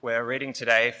We're reading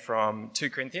today from 2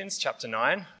 Corinthians chapter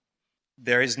 9.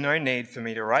 There is no need for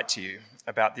me to write to you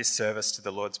about this service to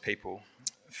the Lord's people,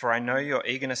 for I know your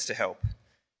eagerness to help,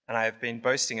 and I have been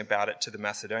boasting about it to the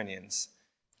Macedonians,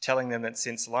 telling them that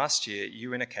since last year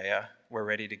you in Achaia were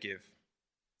ready to give,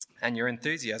 and your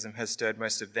enthusiasm has stirred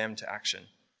most of them to action.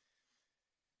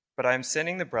 But I am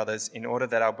sending the brothers in order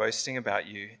that our boasting about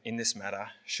you in this matter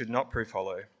should not prove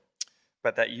hollow,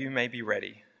 but that you may be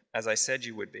ready, as I said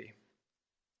you would be.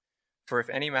 For if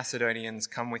any Macedonians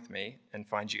come with me and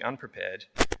find you unprepared,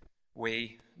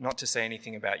 we, not to say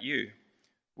anything about you,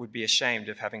 would be ashamed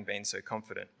of having been so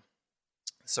confident.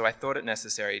 So I thought it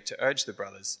necessary to urge the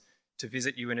brothers to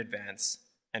visit you in advance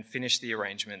and finish the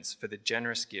arrangements for the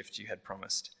generous gift you had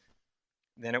promised.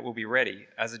 Then it will be ready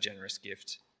as a generous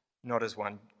gift, not as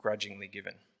one grudgingly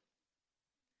given.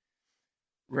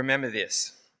 Remember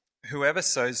this, whoever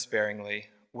sows sparingly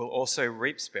will also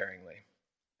reap sparingly,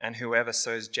 and whoever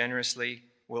sows generously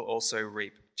will also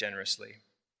reap generously.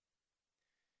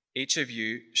 Each of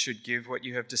you should give what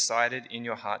you have decided in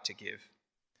your heart to give,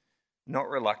 not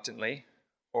reluctantly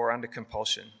or under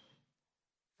compulsion,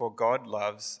 for God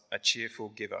loves a cheerful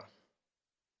giver.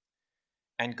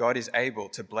 And God is able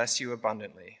to bless you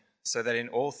abundantly, so that in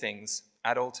all things,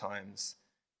 at all times,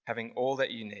 having all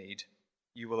that you need,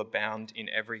 you will abound in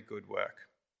every good work.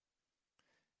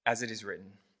 As it is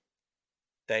written,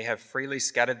 they have freely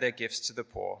scattered their gifts to the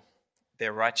poor.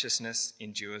 Their righteousness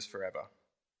endures forever.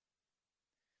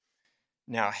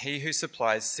 Now he who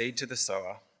supplies seed to the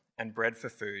sower and bread for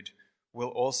food will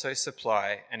also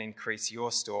supply and increase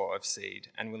your store of seed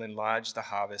and will enlarge the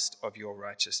harvest of your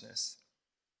righteousness.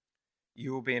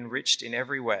 You will be enriched in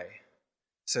every way,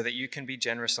 so that you can be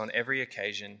generous on every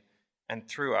occasion, and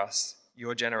through us,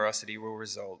 your generosity will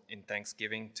result in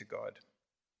thanksgiving to God.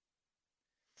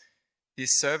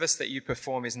 This service that you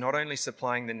perform is not only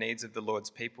supplying the needs of the Lord's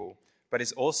people, but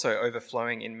is also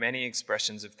overflowing in many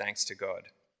expressions of thanks to God.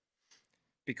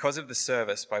 Because of the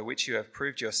service by which you have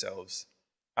proved yourselves,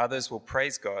 others will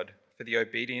praise God for the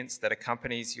obedience that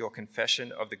accompanies your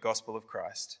confession of the gospel of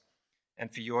Christ,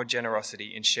 and for your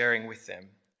generosity in sharing with them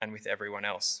and with everyone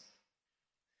else.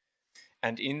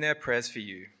 And in their prayers for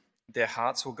you, their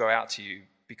hearts will go out to you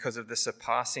because of the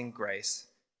surpassing grace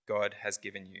God has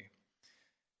given you.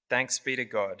 Thanks be to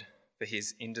God for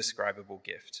his indescribable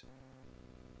gift.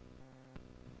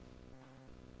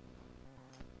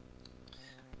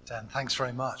 Dan, thanks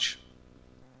very much.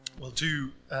 Well,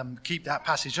 do keep that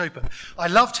passage open. I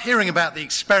loved hearing about the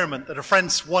experiment that a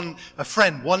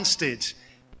friend once did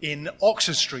in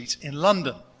Oxford Street in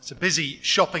London. It's a busy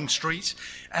shopping street,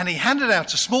 and he handed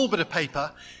out a small bit of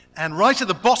paper, and right at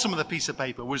the bottom of the piece of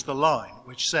paper was the line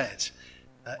which said,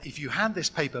 if you hand this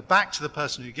paper back to the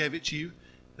person who gave it to you,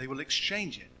 they will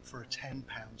exchange it for a £10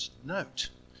 note.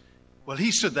 Well,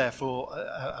 he stood there for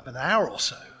an hour or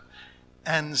so,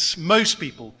 and most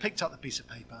people picked up the piece of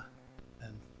paper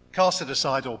and cast it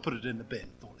aside or put it in the bin,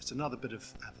 thought it's another bit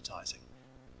of advertising.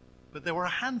 But there were a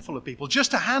handful of people,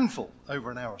 just a handful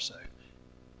over an hour or so,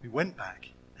 who went back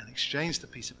and exchanged the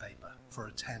piece of paper for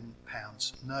a £10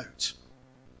 note.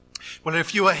 Well,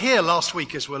 if you were here last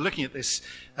week as we're looking at this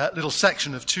little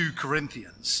section of 2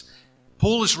 Corinthians,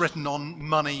 Paul has written on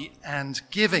money and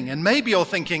giving. And maybe you're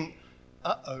thinking,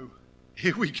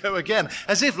 here we go again.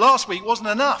 As if last week wasn't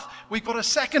enough. We've got a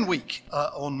second week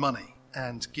on money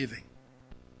and giving.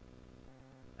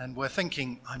 And we're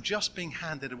thinking, I'm just being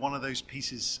handed one of those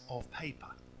pieces of paper.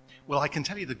 Well, I can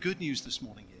tell you the good news this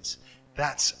morning is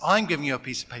that I'm giving you a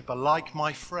piece of paper like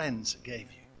my friends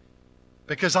gave you.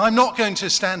 Because I'm not going to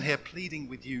stand here pleading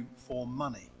with you for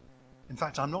money. In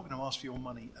fact, I'm not going to ask for your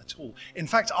money at all. In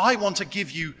fact, I want to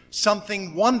give you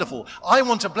something wonderful. I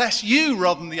want to bless you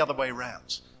rather than the other way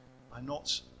around. I'm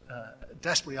not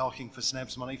desperately asking for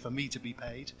Sneb's money for me to be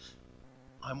paid.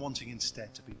 I'm wanting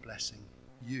instead to be blessing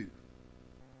you.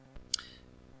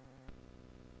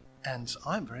 And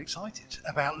I'm very excited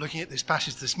about looking at this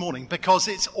passage this morning because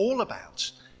its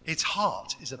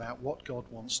heart is about what God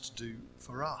wants to do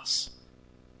for us.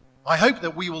 I hope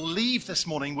that we will leave this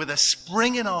morning with a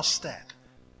spring in our step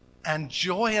and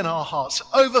joy in our hearts,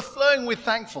 overflowing with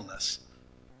thankfulness.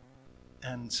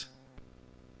 And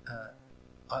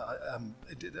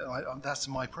that's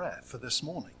my prayer for this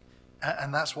morning.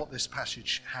 And that's what this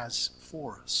passage has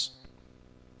for us.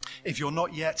 If you're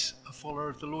not yet a follower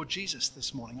of the Lord Jesus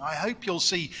this morning, I hope you'll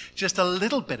see just a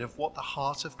little bit of what the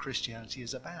heart of Christianity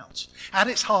is about. At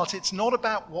its heart, it's not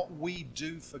about what we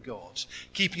do for God,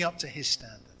 keeping up to his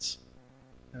standards.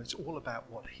 No, it's all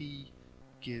about what he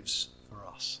gives for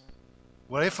us.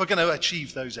 Well, if we're going to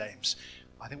achieve those aims,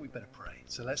 I think we better pray.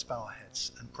 So let's bow our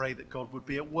heads and pray that God would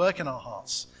be at work in our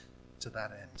hearts to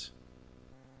that end.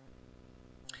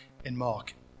 In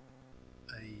Mark,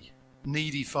 a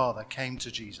needy father came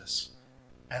to Jesus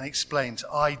and explained,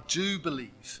 "I do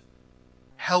believe.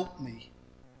 Help me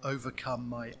overcome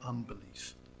my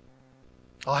unbelief."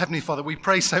 Our Heavenly Father, we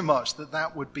pray so much that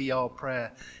that would be our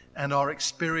prayer and our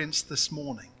experience this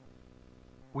morning.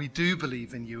 We do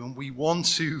believe in you and we want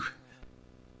to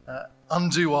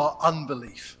undo our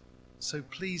unbelief. So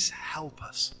please help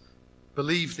us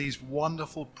believe these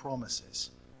wonderful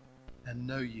promises and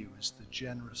know you as the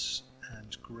generous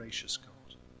and gracious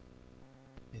God.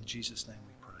 In Jesus' name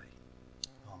we pray.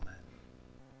 Amen.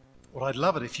 Well, I'd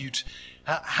love it if you'd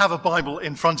have a Bible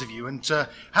in front of you and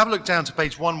have a look down to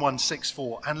page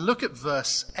 1164 and look at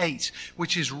verse 8,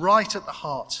 which is right at the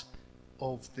heart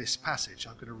of this passage.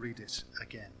 I'm going to read it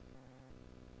again.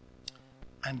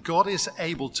 "And God is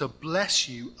able to bless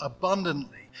you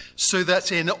abundantly, so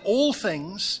that in all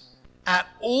things, at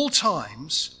all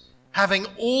times, having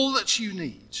all that you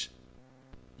need,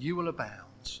 you will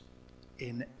abound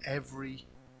in every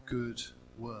good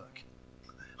work."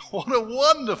 What a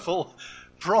wonderful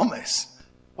promise.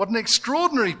 What an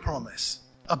extraordinary promise.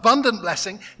 Abundant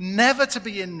blessing, never to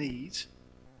be in need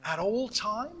at all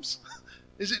times.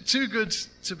 Is it too good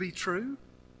to be true?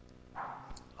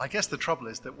 I guess the trouble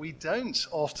is that we don't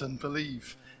often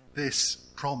believe this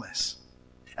promise.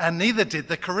 And neither did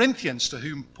the Corinthians to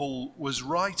whom Paul was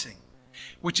writing,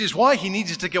 which is why he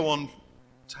needed to go on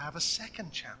to have a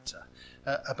second chapter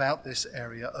about this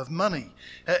area of money.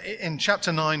 In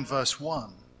chapter 9, verse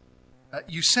 1,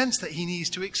 you sense that he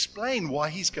needs to explain why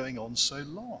he's going on so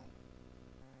long.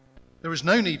 "There is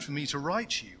no need for me to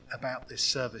write you about this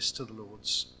service to the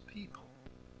Lord's people."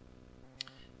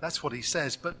 That's what he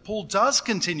says. But Paul does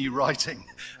continue writing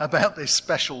about this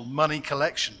special money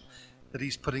collection that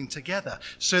he's putting together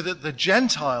so that the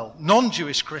Gentile,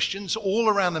 non-Jewish Christians all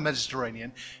around the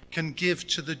Mediterranean can give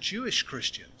to the Jewish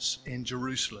Christians in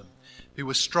Jerusalem who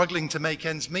were struggling to make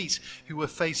ends meet, who were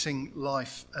facing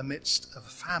life amidst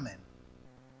of famine.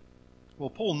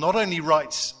 Well, Paul not only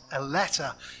writes a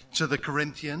letter to the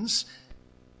Corinthians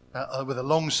with a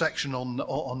long section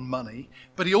on money,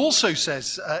 but he also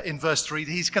says in verse 3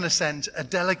 that he's going to send a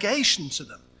delegation to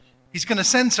them. He's going to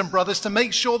send some brothers to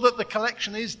make sure that the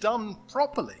collection is done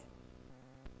properly.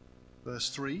 Verse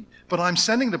 3, "But I'm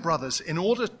sending the brothers in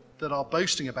order that our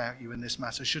boasting about you in this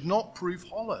matter should not prove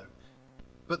hollow,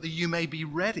 but that you may be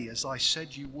ready as I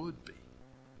said you would be."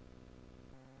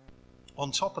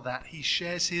 On top of that, he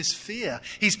shares his fear.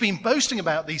 He's been boasting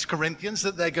about these Corinthians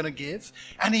that they're going to give,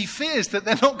 and he fears that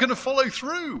they're not going to follow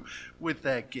through with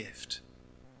their gift.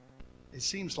 It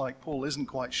seems like Paul isn't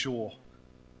quite sure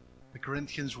the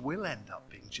Corinthians will end up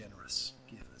being generous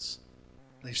givers.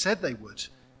 They've said they would,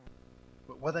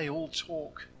 but will they all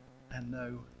talk and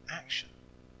no action?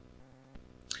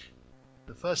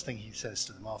 The first thing he says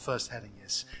to them, our first heading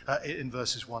is, in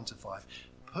verses 1 to 5,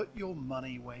 "Put your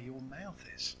money where your mouth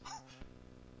is."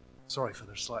 Sorry for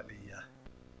the slightly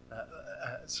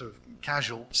sort of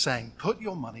casual saying, put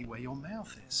your money where your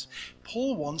mouth is.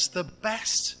 Paul wants the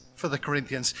best for the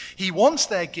Corinthians. He wants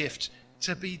their gift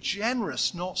to be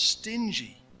generous, not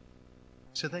stingy.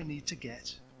 So they need to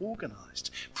get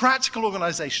organized. Practical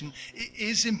organization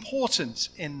is important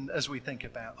as we think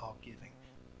about our giving,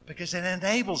 because it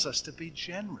enables us to be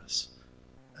generous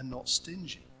and not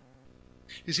stingy.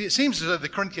 You see, it seems as though the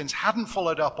Corinthians hadn't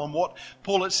followed up on what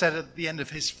Paul had said at the end of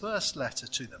his first letter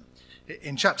to them.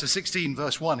 In chapter 16,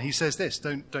 verse 1, he says this,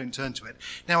 don't turn to it.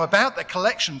 "Now about the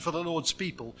collection for the Lord's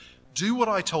people, do what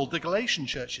I told the Galatian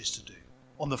churches to do.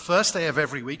 On the first day of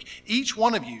every week, each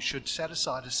one of you should set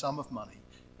aside a sum of money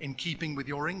in keeping with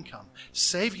your income,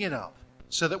 saving it up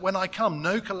so that when I come,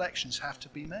 no collections have to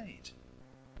be made."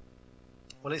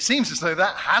 Well, it seems as though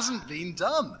that hasn't been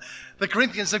done. The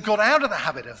Corinthians have got out of the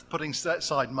habit of putting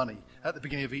aside money at the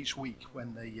beginning of each week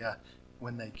when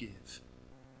they give.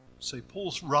 So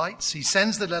Paul writes, he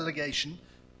sends the delegation,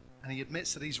 and he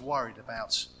admits that he's worried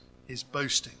about his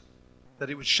boasting,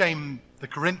 that it would shame the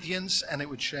Corinthians and it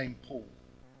would shame Paul.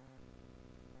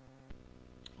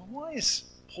 Well, why is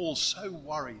Paul so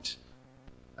worried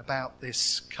about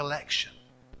this collection?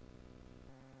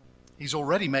 He's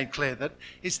already made clear that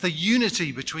it's the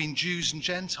unity between Jews and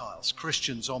Gentiles,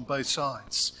 Christians on both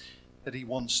sides, that he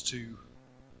wants to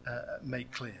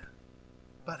make clear.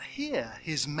 But here,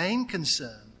 his main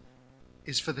concern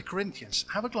is for the Corinthians.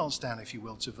 Have a glance down, if you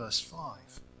will, to verse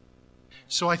 5.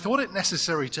 "So I thought it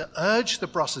necessary to urge the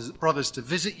brothers to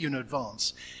visit you in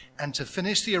advance and to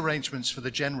finish the arrangements for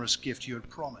the generous gift you had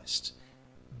promised.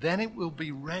 Then it will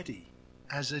be ready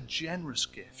as a generous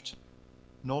gift,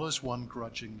 not as one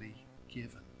grudgingly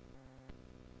given."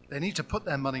 They need to put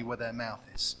their money where their mouth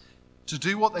is. to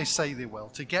do what they say they will,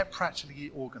 to get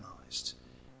practically organized.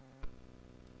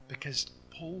 Because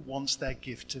Paul wants their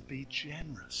gift to be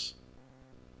generous.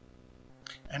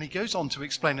 And he goes on to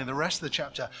explain in the rest of the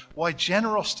chapter why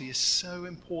generosity is so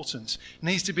important,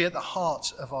 needs to be at the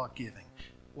heart of our giving,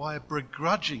 why a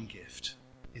begrudging gift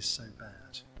is so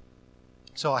bad.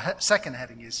 So our second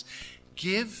heading is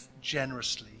give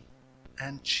generously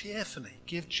and cheerfully.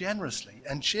 Give generously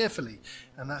and cheerfully.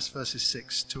 And that's verses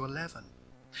 6 to 11.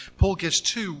 Paul gives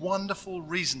two wonderful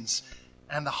reasons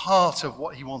and the heart of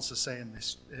what he wants to say in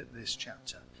this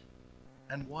chapter,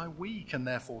 and why we can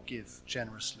therefore give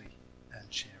generously and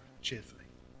cheerfully.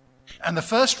 And the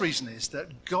first reason is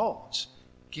that God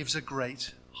gives a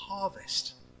great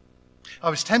harvest. I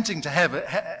was tempting to have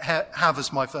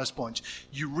as my first point,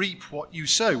 you reap what you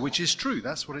sow, which is true.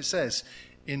 That's what it says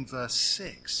in verse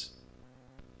 6.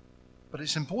 But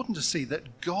it's important to see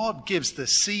that God gives the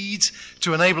seeds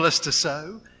to enable us to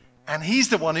sow, and he's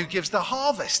the one who gives the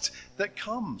harvest that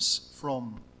comes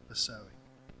from the sowing.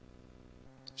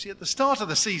 See, at the start of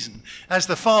the season, as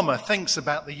the farmer thinks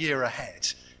about the year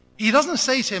ahead, he doesn't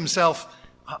say to himself,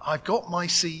 I've got my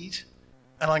seed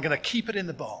and I'm going to keep it in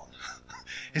the barn.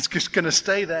 It's just going to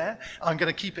stay there. I'm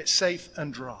going to keep it safe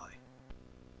and dry.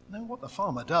 No, what the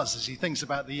farmer does as he thinks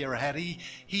about the year ahead,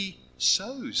 he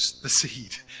sows the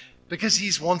seed because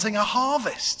he's wanting a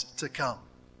harvest to come.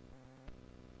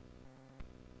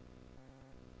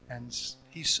 And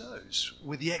he sows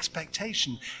with the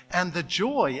expectation and the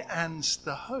joy and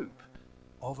the hope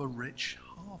of a rich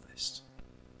harvest.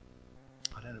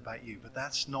 I don't know about you, but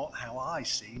that's not how I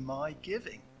see my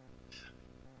giving.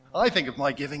 I think of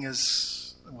my giving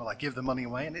as, well, I give the money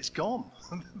away and it's gone.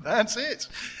 That's it.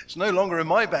 It's no longer in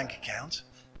my bank account.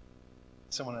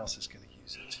 Someone else is going to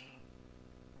use it.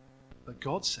 But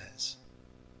God says,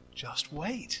 just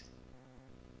wait.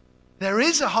 There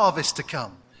is a harvest to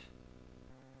come.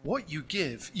 What you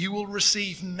give, you will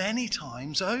receive many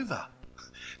times over.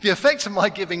 The effect of my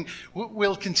giving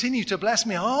will continue to bless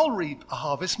me. I'll reap a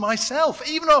harvest myself,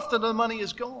 even after the money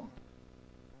is gone.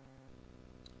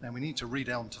 Now we need to read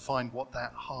on to find what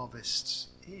that harvest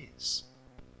is.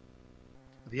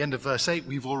 At the end of verse 8,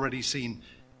 we've already seen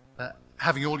that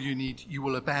having all you need, you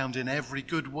will abound in every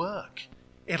good work.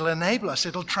 It'll enable us,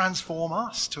 it'll transform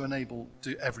us to enable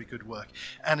do every good work.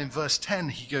 And in verse 10,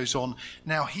 he goes on,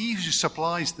 now he who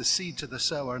supplies the seed to the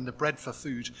sower and the bread for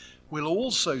food will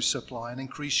also supply and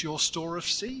increase your store of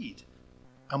seed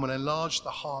and will enlarge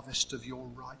the harvest of your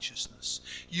righteousness.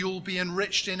 You'll be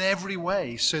enriched in every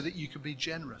way so that you can be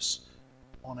generous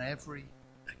on every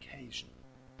occasion.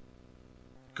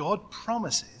 God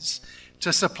promises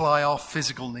to supply our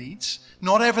physical needs,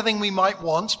 not everything we might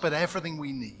want, but everything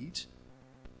we need.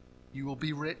 You will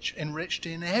be enriched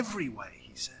in every way,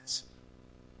 he says,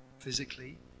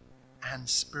 physically and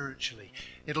spiritually.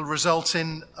 It'll result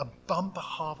in a bumper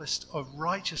harvest of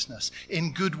righteousness,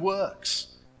 in good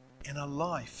works, in a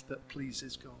life that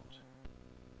pleases God.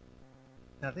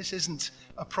 Now, this isn't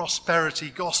a prosperity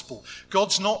gospel.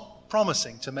 God's not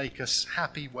promising to make us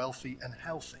happy, wealthy, and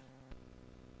healthy.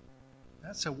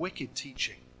 That's a wicked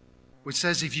teaching, which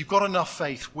says if you've got enough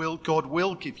faith, God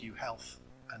will give you health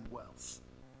and wealth.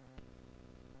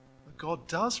 God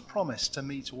does promise to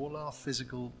meet all our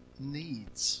physical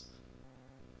needs.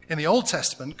 In the Old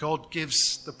Testament, God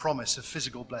gives the promise of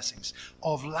physical blessings,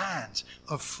 of land,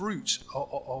 of fruit,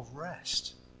 of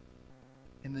rest.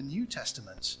 In the New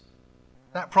Testament,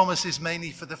 that promise is mainly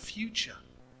for the future.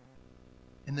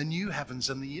 In the new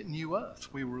heavens and the new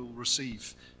earth, we will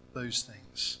receive those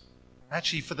things.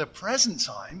 Actually, for the present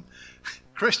time,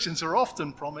 Christians are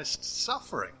often promised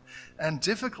suffering and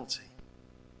difficulty.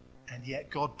 And yet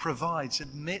God provides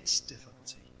amidst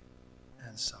difficulty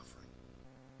and suffering.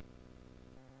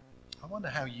 I wonder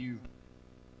how you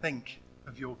think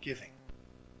of your giving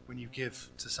when you give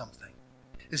to something.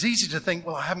 It's easy to think,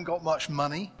 well, I haven't got much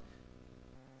money.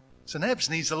 St. Ebbe's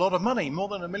needs a lot of money, more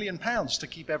than £1 million to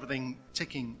keep everything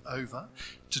ticking over,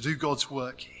 to do God's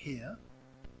work here.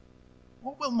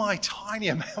 What will my tiny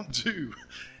amount do?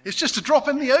 It's just a drop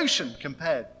in the ocean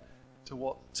compared to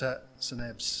what St.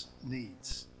 Ebbe's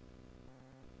needs.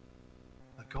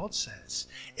 God says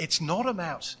it's not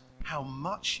about how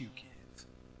much you give,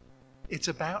 it's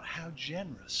about how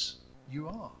generous you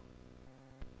are.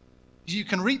 You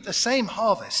can reap the same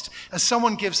harvest as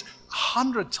someone gives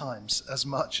 100 times as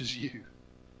much as you.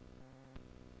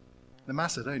 The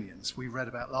Macedonians we read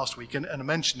about last week and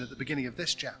mentioned at the beginning of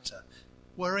this chapter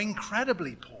were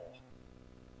incredibly poor,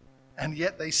 and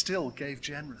yet they still gave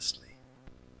generously.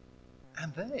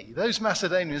 And those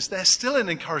Macedonians, they're still an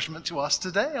encouragement to us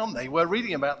today, aren't they? We're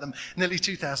reading about them nearly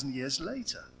 2,000 years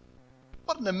later.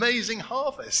 What an amazing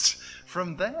harvest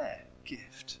from their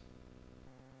gift.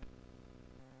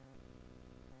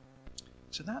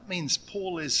 So that means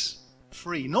Paul is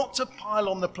free, not to pile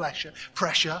on the pressure,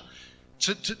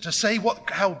 to say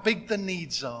how big the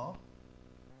needs are.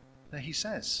 Now he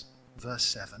says, verse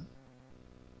 7,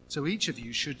 so each of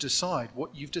you should decide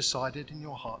what you've decided in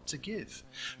your heart to give,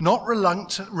 not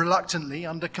reluctantly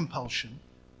under compulsion,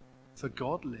 for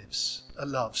God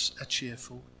loves a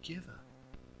cheerful giver.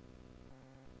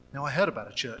 Now, I heard about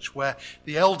a church where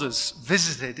the elders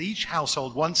visited each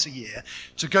household once a year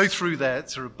to go through their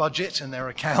budget and their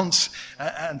accounts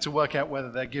and to work out whether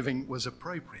their giving was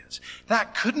appropriate.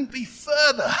 That couldn't be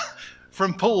further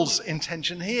from Paul's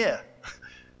intention here.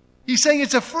 He's saying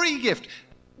it's a free gift,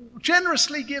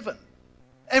 generously given.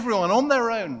 Everyone on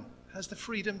their own has the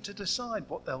freedom to decide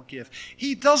what they'll give.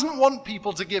 He doesn't want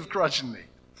people to give grudgingly.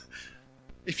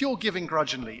 If you're giving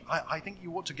grudgingly, I think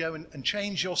you ought to go and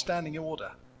change your standing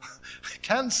order.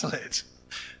 Cancel it.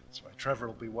 That's why Trevor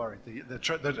will be worried,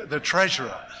 the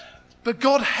treasurer. But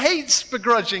God hates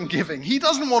begrudging giving. He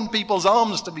doesn't want people's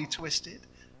arms to be twisted.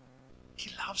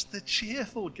 He loves the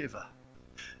cheerful giver,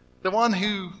 the one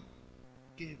who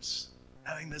gives,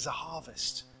 knowing there's a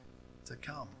harvest to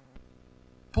come.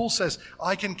 Paul says,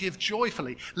 I can give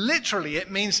joyfully. Literally, it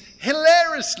means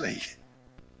hilariously,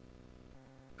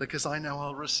 because I know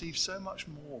I'll receive so much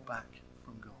more back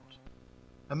from God.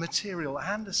 A material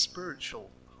and a spiritual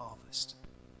harvest.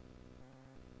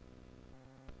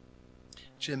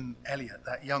 Jim Elliot,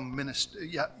 that young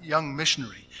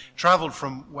missionary, traveled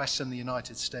from Western the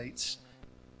United States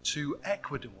to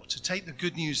Ecuador to take the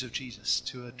good news of Jesus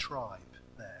to a tribe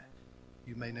there.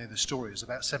 You may know the story. It was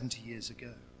about 70 years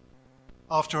ago.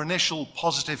 After initial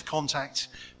positive contact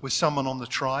with someone on the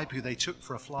tribe who they took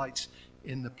for a flight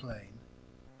in the plane,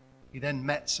 he then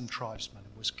met some tribesmen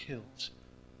and was killed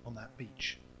on that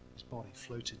beach. His body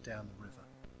floated down the river.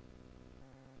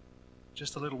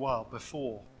 Just a little while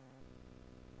before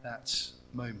that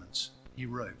moment, he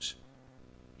wrote,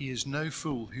 "He is no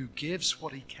fool who gives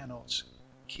what he cannot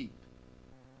keep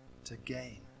to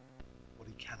gain what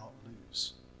he cannot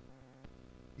lose."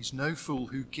 He's no fool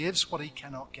who gives what he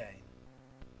cannot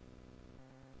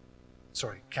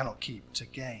keep to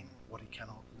gain what he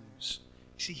cannot lose.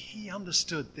 You see, he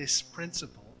understood this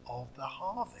principle of the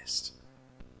harvest.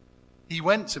 He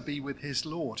went to be with his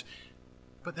Lord,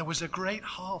 but there was a great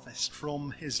harvest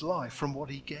from his life, from what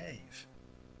he gave,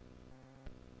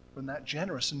 from that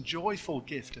generous and joyful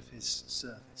gift of his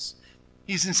service.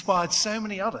 He's inspired so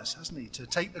many others, hasn't he, to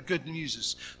take the good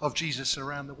news of Jesus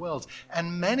around the world.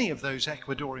 And many of those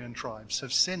Ecuadorian tribes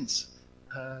have since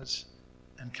heard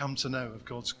and come to know of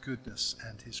God's goodness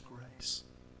and his grace,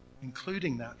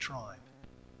 including that tribe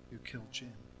who killed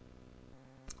Jim.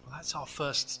 Well, that's our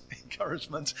first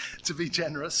encouragement, to be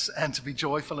generous and to be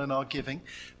joyful in our giving.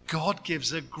 God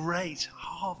gives a great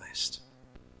harvest.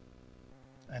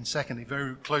 And secondly,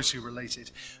 very closely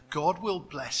related, God will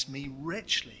bless me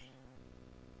richly.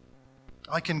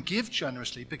 I can give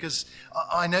generously because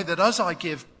I know that as I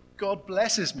give, God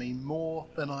blesses me more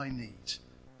than I need.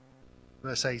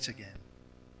 Verse 8 again.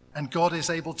 And God is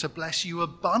able to bless you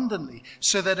abundantly,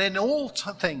 so that in all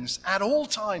things, at all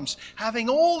times, having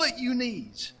all that you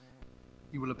need,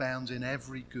 you will abound in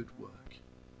every good work.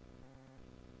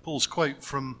 Paul's quote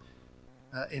from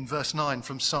in verse 9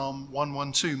 from Psalm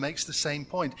 112 makes the same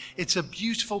point. It's a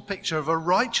beautiful picture of a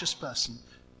righteous person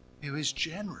who is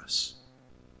generous,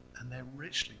 and they're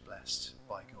richly blessed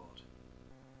by God.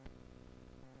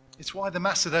 It's why the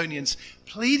Macedonians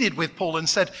pleaded with Paul and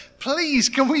said, please,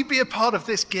 can we be a part of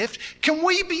this gift? Can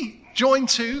we be joined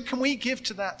too? Can we give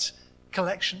to that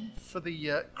collection for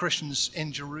the Christians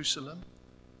in Jerusalem?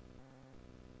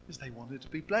 Because they wanted to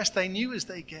be blessed. They knew as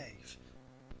they gave,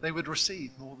 they would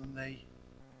receive more than they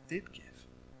did give.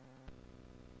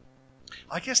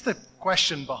 I guess the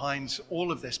question behind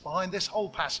all of this, behind this whole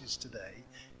passage today,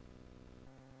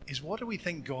 is what do we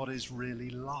think God is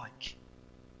really like?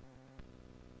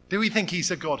 Do we think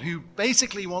he's a God who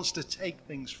basically wants to take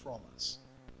things from us?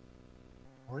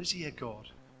 Or is he a God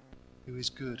who is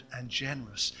good and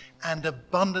generous and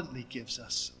abundantly gives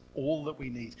us all that we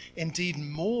need, indeed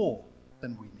more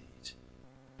than we need?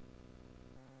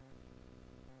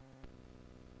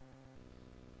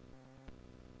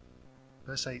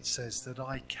 Verse 8 says that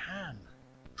I can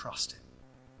trust him.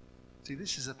 See,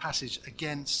 this is a passage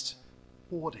against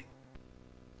hoarding.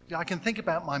 I can think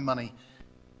about my money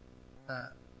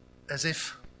as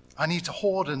if I need to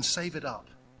hoard and save it up,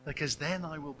 because then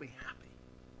I will be happy.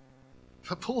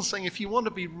 But Paul's saying if you want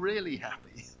to be really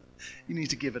happy, you need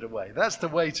to give it away. That's the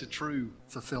way to true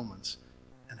fulfillment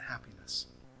and happiness,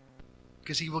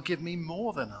 because he will give me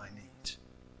more than I need.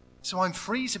 So I'm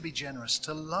free to be generous,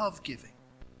 to love giving,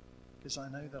 because I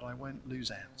know that I won't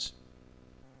lose out,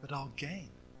 but I'll gain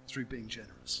through being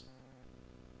generous.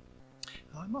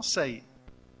 And I must say,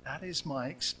 that is my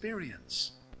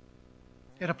experience.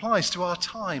 It applies to our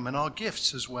time and our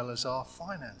gifts as well as our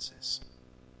finances.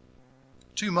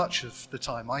 Too much of the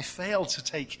time, I fail to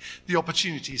take the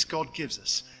opportunities God gives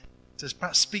us to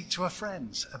perhaps speak to our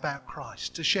friends about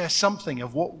Christ, to share something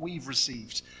of what we've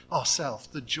received ourselves,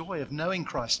 the joy of knowing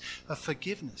Christ, of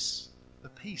forgiveness, the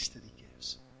peace that he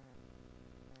gives.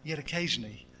 Yet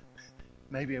occasionally,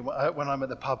 maybe when I'm at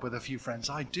the pub with a few friends,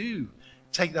 I do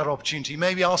take that opportunity,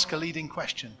 maybe ask a leading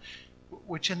question,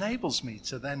 which enables me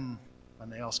to then,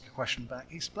 when they ask a question back,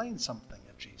 explain something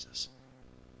of Jesus.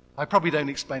 I probably don't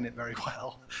explain it very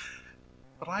well,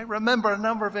 but I remember a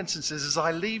number of instances as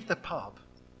I leave the pub,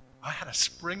 I had a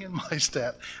spring in my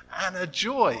step and a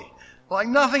joy like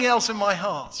nothing else in my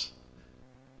heart.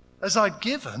 As I'd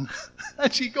given,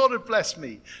 actually God had blessed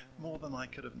me more than I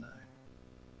could have known.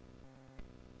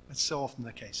 It's so often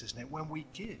the case, isn't it? When we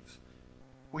give,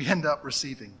 we end up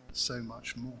receiving so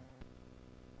much more.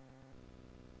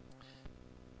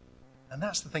 And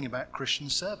that's the thing about Christian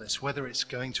service, whether it's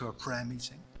going to a prayer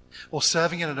meeting or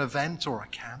serving in an event or a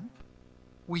camp,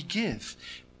 we give.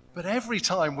 But every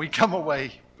time we come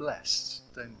away blessed,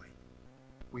 don't we?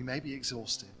 We may be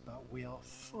exhausted, but we are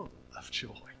full of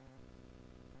joy.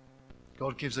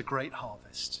 God gives a great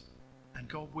harvest, and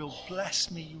God will bless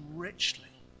me richly.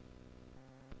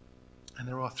 And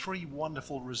there are 3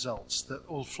 wonderful results that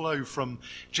will flow from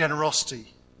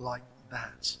generosity like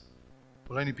that.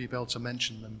 We'll only be able to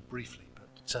mention them briefly,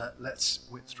 but let's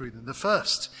whip through them. The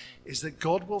first is that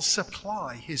God will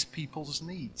supply his people's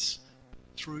needs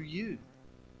through you.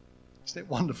 Isn't it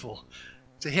wonderful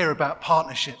to hear about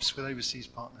partnerships with overseas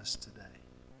partners today?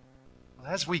 Well,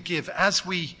 as we give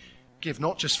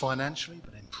not just financially,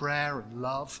 but in prayer and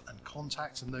love and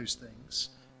contact and those things,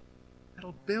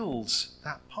 it'll build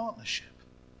that partnership.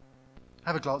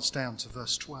 Have a glance down to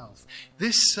verse 12.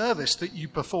 This service that you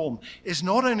perform is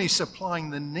not only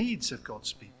supplying the needs of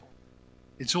God's people,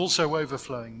 it's also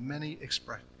overflowing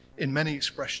in many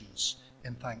expressions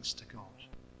in thanks to God.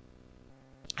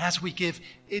 As we give,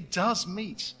 it does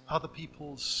meet other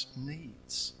people's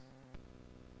needs.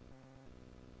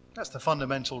 That's the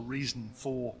fundamental reason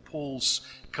for Paul's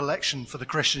collection for the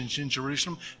Christians in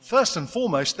Jerusalem. First and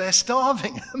foremost, they're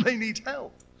starving and they need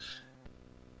help,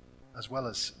 as well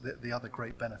as the other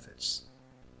great benefits.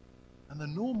 And the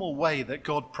normal way that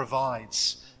God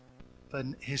provides for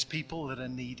his people that are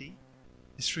needy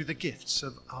is through the gifts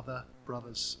of other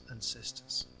brothers and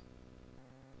sisters.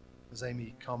 As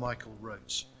Amy Carmichael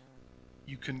wrote,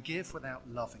 you can give without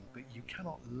loving, but you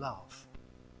cannot love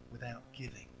without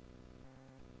giving.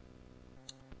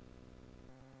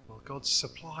 Well, God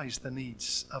supplies the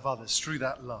needs of others through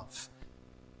that love.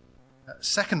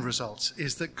 Second result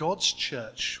is that God's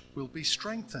church will be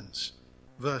strengthened.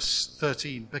 Verse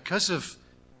 13, because of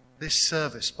this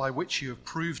service by which you have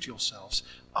proved yourselves,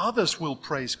 others will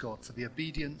praise God for the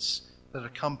obedience that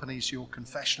accompanies your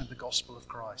confession of the gospel of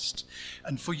Christ,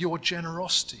 and for your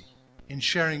generosity in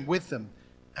sharing with them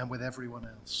and with everyone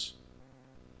else.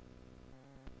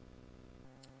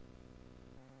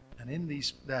 And in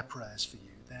their prayers for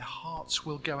you, their hearts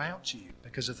will go out to you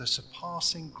because of the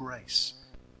surpassing grace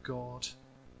God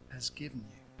has given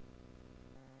you.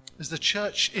 As the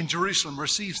church in Jerusalem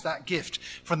receives that gift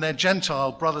from their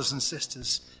Gentile brothers and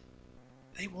sisters,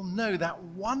 they will know that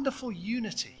wonderful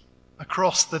unity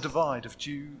across the divide of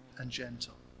Jew and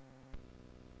Gentile.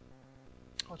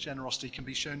 Our generosity can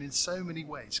be shown in so many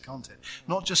ways, can't it?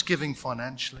 Not just giving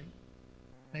financially,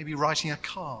 maybe writing a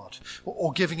card,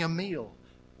 or giving a meal,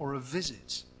 or a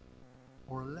visit,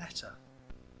 or a letter.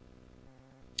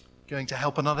 Going to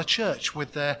help another church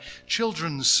with their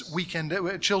children's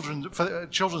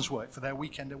work for their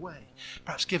weekend away.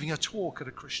 Perhaps giving a talk at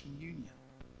a Christian union.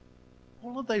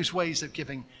 All of those ways of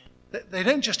giving, they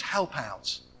don't just help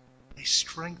out, they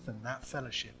strengthen that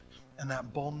fellowship and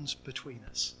that bond between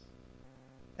us.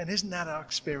 And isn't that our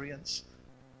experience?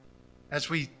 As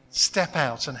we step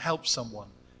out and help someone,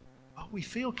 we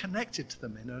feel connected to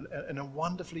them in a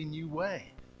wonderfully new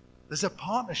way. There's a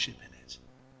partnership in it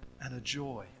and a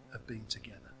joy of being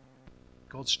together.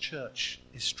 God's church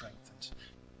is strengthened.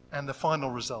 And the final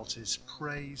result is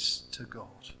praise to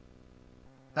God.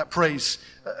 That praise,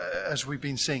 as we've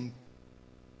been seeing,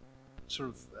 sort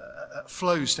of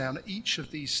flows down each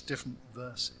of these different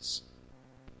verses.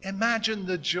 Imagine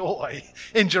the joy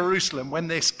in Jerusalem when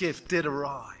this gift did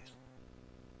arrive.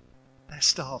 They're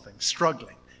starving,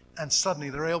 struggling, and suddenly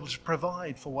they're able to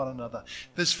provide for one another.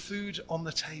 There's food on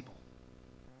the table.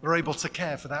 They're able to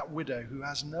care for that widow who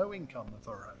has no income of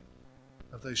her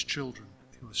own, of those children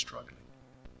who are struggling.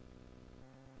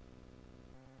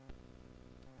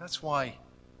 That's why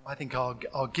I think our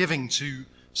giving to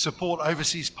support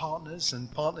overseas partners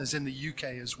and partners in the UK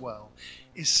as well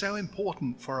is so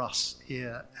important for us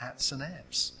here at St.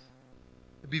 Ebbe's.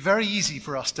 It'd be very easy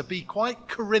for us to be quite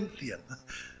Corinthian,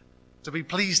 to be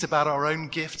pleased about our own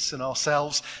gifts and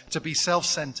ourselves, to be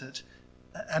self-centered,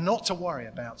 and not to worry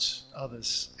about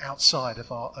others outside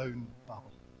of our own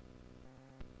bubble.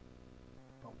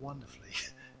 But wonderfully,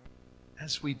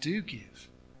 as we do give,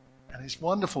 and it's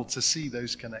wonderful to see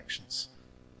those connections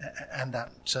and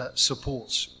that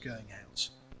support going out.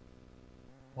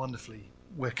 Wonderfully,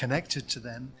 we're connected to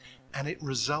them, and it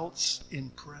results in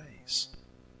praise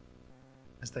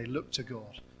as they look to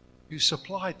God, who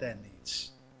supplied their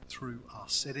needs through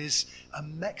us. It is a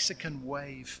Mexican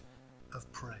wave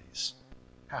of praise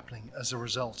happening as a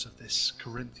result of this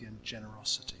Corinthian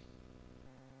generosity.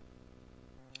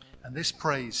 And this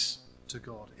praise to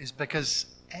God is because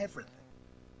everything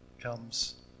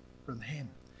comes from him.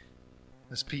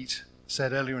 As Pete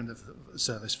said earlier in the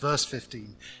service, verse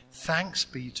 15, thanks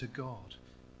be to God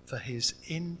for his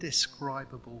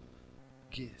indescribable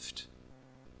gift.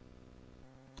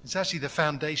 It's actually the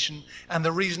foundation and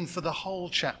the reason for the whole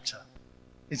chapter.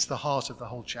 It's the heart of the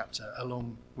whole chapter,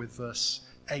 along with verse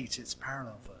 8, its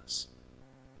parallel verse.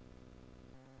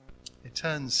 It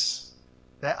turns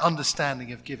their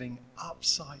understanding of giving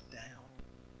upside down.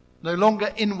 No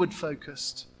longer inward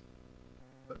focused,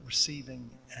 but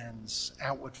receiving and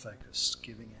outward focused,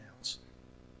 giving out.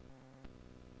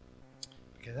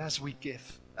 Because as we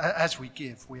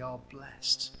give, we are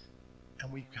blessed,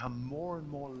 and we become more and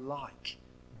more like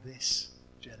this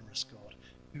generous God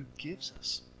who gives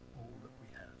us all that we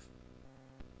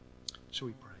have. Shall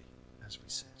we pray as we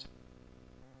sit?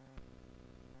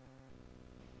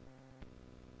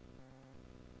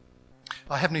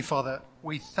 Our Heavenly Father,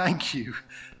 we thank you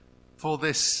for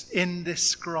this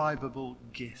indescribable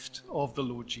gift of the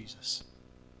Lord Jesus.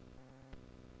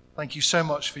 Thank you so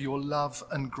much for your love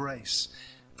and grace,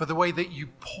 for the way that you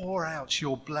pour out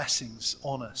your blessings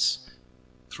on us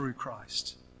through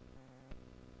Christ.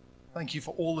 Thank you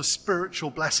for all the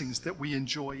spiritual blessings that we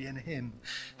enjoy in him,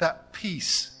 that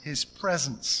peace, his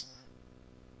presence,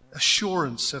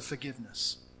 assurance of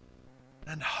forgiveness,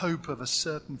 and hope of a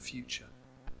certain future.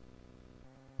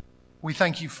 We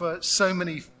thank you for so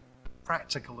many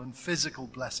practical and physical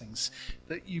blessings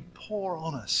that you pour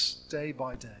on us day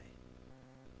by day,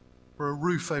 for a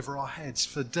roof over our heads,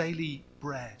 for daily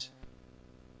bread,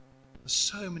 for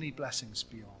so many blessings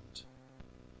beyond.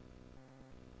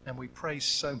 And we pray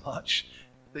so much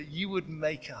that you would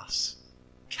make us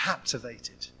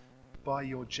captivated by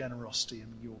your generosity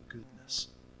and your goodness,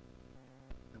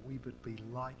 that we would be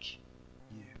like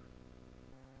you.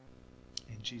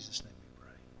 In Jesus' name.